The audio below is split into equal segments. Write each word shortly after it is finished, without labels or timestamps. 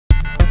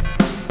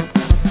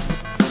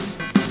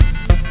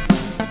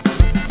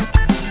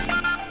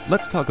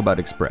Let's talk about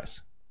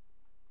Express.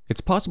 It's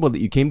possible that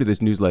you came to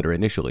this newsletter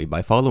initially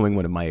by following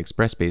one of my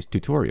Express-based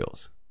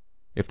tutorials.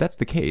 If that's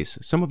the case,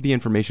 some of the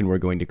information we're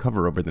going to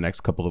cover over the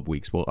next couple of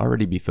weeks will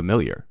already be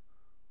familiar.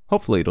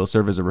 Hopefully it'll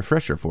serve as a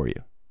refresher for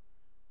you.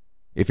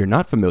 If you're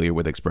not familiar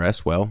with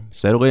Express, well,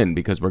 settle in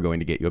because we're going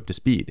to get you up to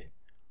speed.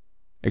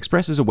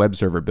 Express is a web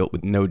server built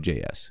with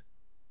Node.js.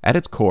 At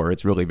its core,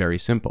 it's really very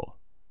simple.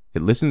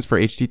 It listens for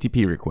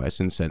HTTP requests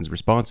and sends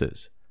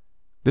responses.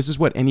 This is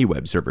what any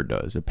web server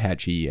does,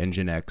 Apache,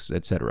 Nginx,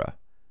 etc.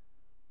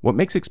 What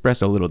makes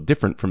Express a little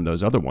different from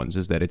those other ones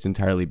is that it's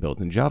entirely built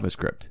in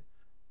JavaScript.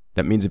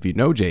 That means if you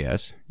know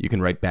JS, you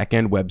can write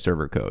back-end web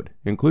server code,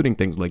 including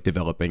things like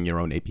developing your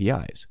own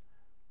APIs.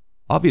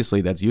 Obviously,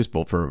 that's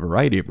useful for a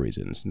variety of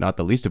reasons, not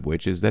the least of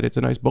which is that it's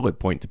a nice bullet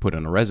point to put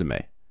on a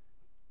resume.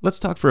 Let's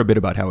talk for a bit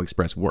about how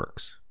Express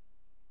works.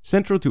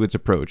 Central to its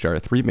approach are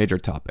three major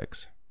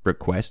topics: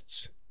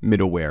 requests,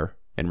 middleware,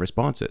 and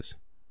responses.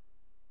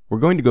 We're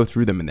going to go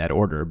through them in that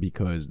order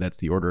because that's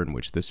the order in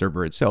which the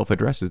server itself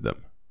addresses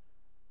them.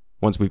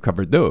 Once we've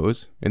covered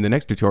those, in the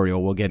next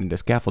tutorial we'll get into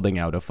scaffolding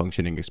out a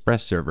functioning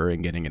Express server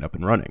and getting it up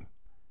and running.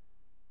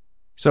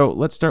 So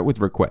let's start with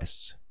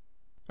requests.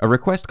 A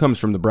request comes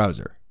from the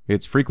browser.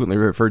 It's frequently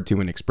referred to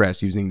in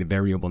Express using the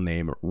variable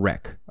name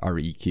rec,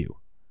 R-E-Q.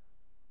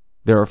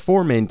 There are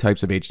four main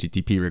types of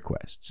HTTP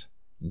requests: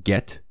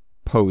 get,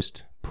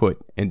 post, put,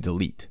 and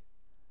delete.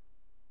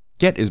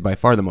 Get is by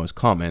far the most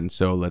common,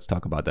 so let's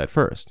talk about that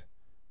first.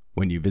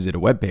 When you visit a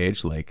web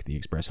page, like the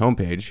Express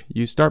homepage,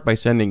 you start by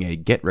sending a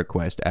GET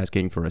request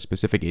asking for a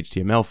specific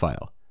HTML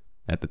file.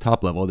 At the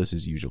top level, this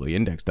is usually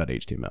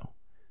index.html.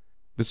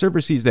 The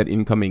server sees that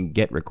incoming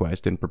GET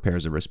request and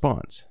prepares a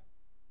response.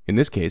 In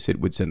this case,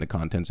 it would send the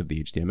contents of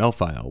the HTML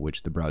file,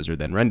 which the browser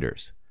then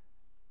renders.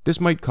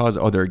 This might cause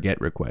other GET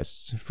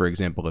requests, for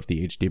example if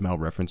the HTML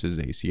references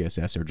a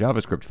CSS or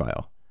JavaScript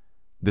file.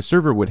 The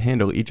server would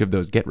handle each of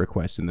those GET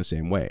requests in the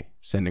same way,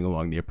 sending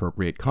along the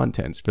appropriate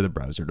contents for the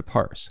browser to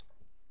parse.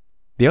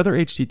 The other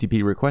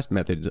HTTP request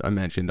methods I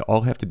mentioned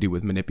all have to do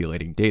with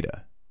manipulating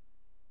data.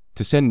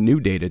 To send new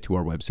data to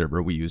our web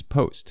server, we use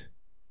post.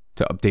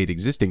 To update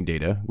existing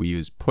data, we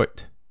use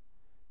put.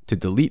 To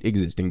delete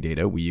existing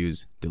data, we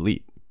use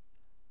delete.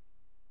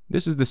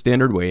 This is the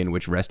standard way in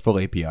which RESTful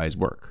APIs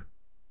work.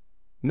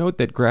 Note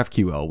that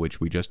GraphQL, which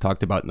we just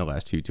talked about in the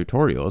last few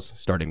tutorials,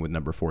 starting with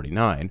number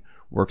 49,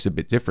 works a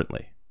bit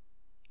differently.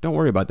 Don't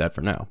worry about that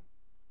for now.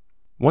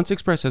 Once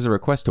Express has a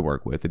request to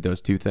work with, it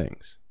does two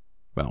things.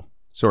 Well,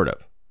 sort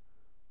of.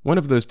 One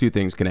of those two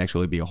things can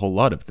actually be a whole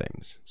lot of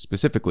things,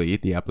 specifically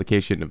the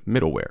application of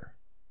middleware.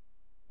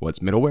 What's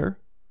middleware?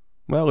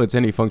 Well, it's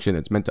any function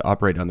that's meant to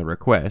operate on the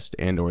request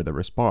and/or the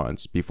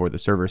response before the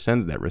server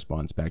sends that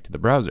response back to the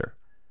browser.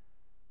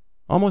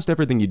 Almost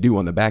everything you do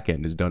on the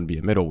backend is done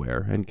via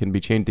middleware and can be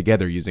chained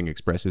together using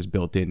Express's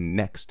built-in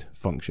next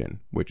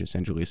function, which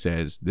essentially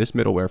says, this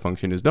middleware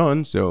function is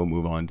done, so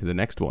move on to the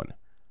next one.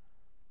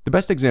 The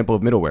best example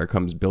of middleware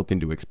comes built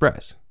into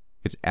Express.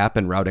 It's app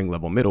and routing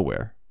level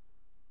middleware.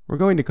 We're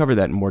going to cover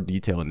that in more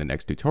detail in the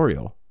next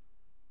tutorial.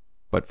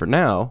 But for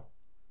now,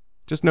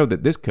 just know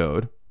that this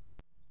code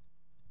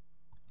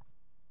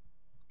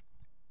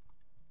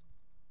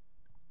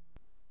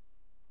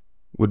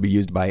would be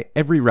used by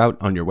every route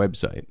on your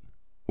website.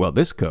 Well,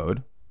 this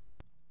code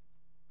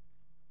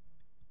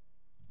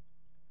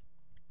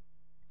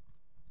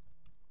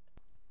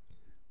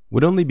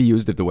would only be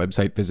used if the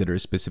website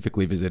visitors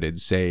specifically visited,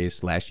 say,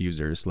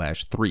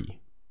 /user/3,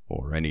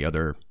 or any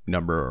other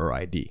number or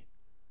ID.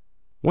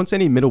 Once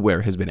any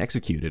middleware has been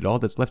executed, all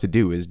that's left to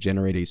do is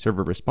generate a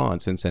server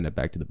response and send it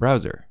back to the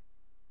browser.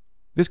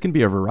 This can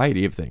be a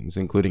variety of things,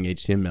 including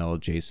HTML,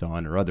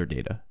 JSON, or other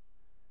data.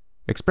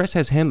 Express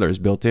has handlers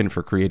built in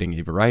for creating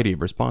a variety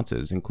of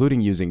responses,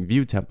 including using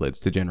view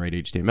templates to generate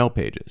HTML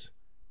pages.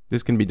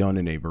 This can be done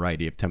in a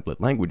variety of template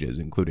languages,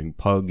 including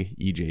Pug,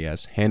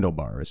 EJS,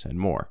 Handlebars, and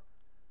more.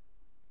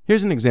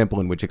 Here's an example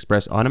in which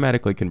Express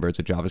automatically converts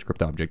a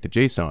JavaScript object to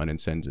JSON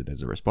and sends it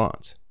as a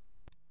response.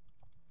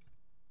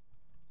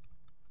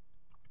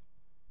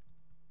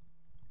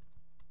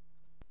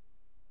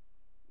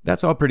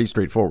 That's all pretty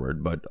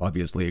straightforward, but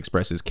obviously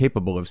Express is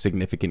capable of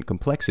significant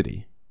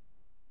complexity.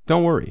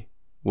 Don't worry.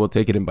 We'll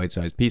take it in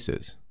bite-sized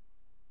pieces.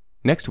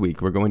 Next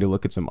week, we're going to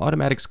look at some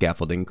automatic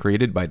scaffolding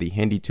created by the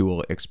handy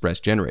tool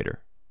Express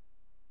Generator.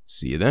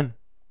 See you then.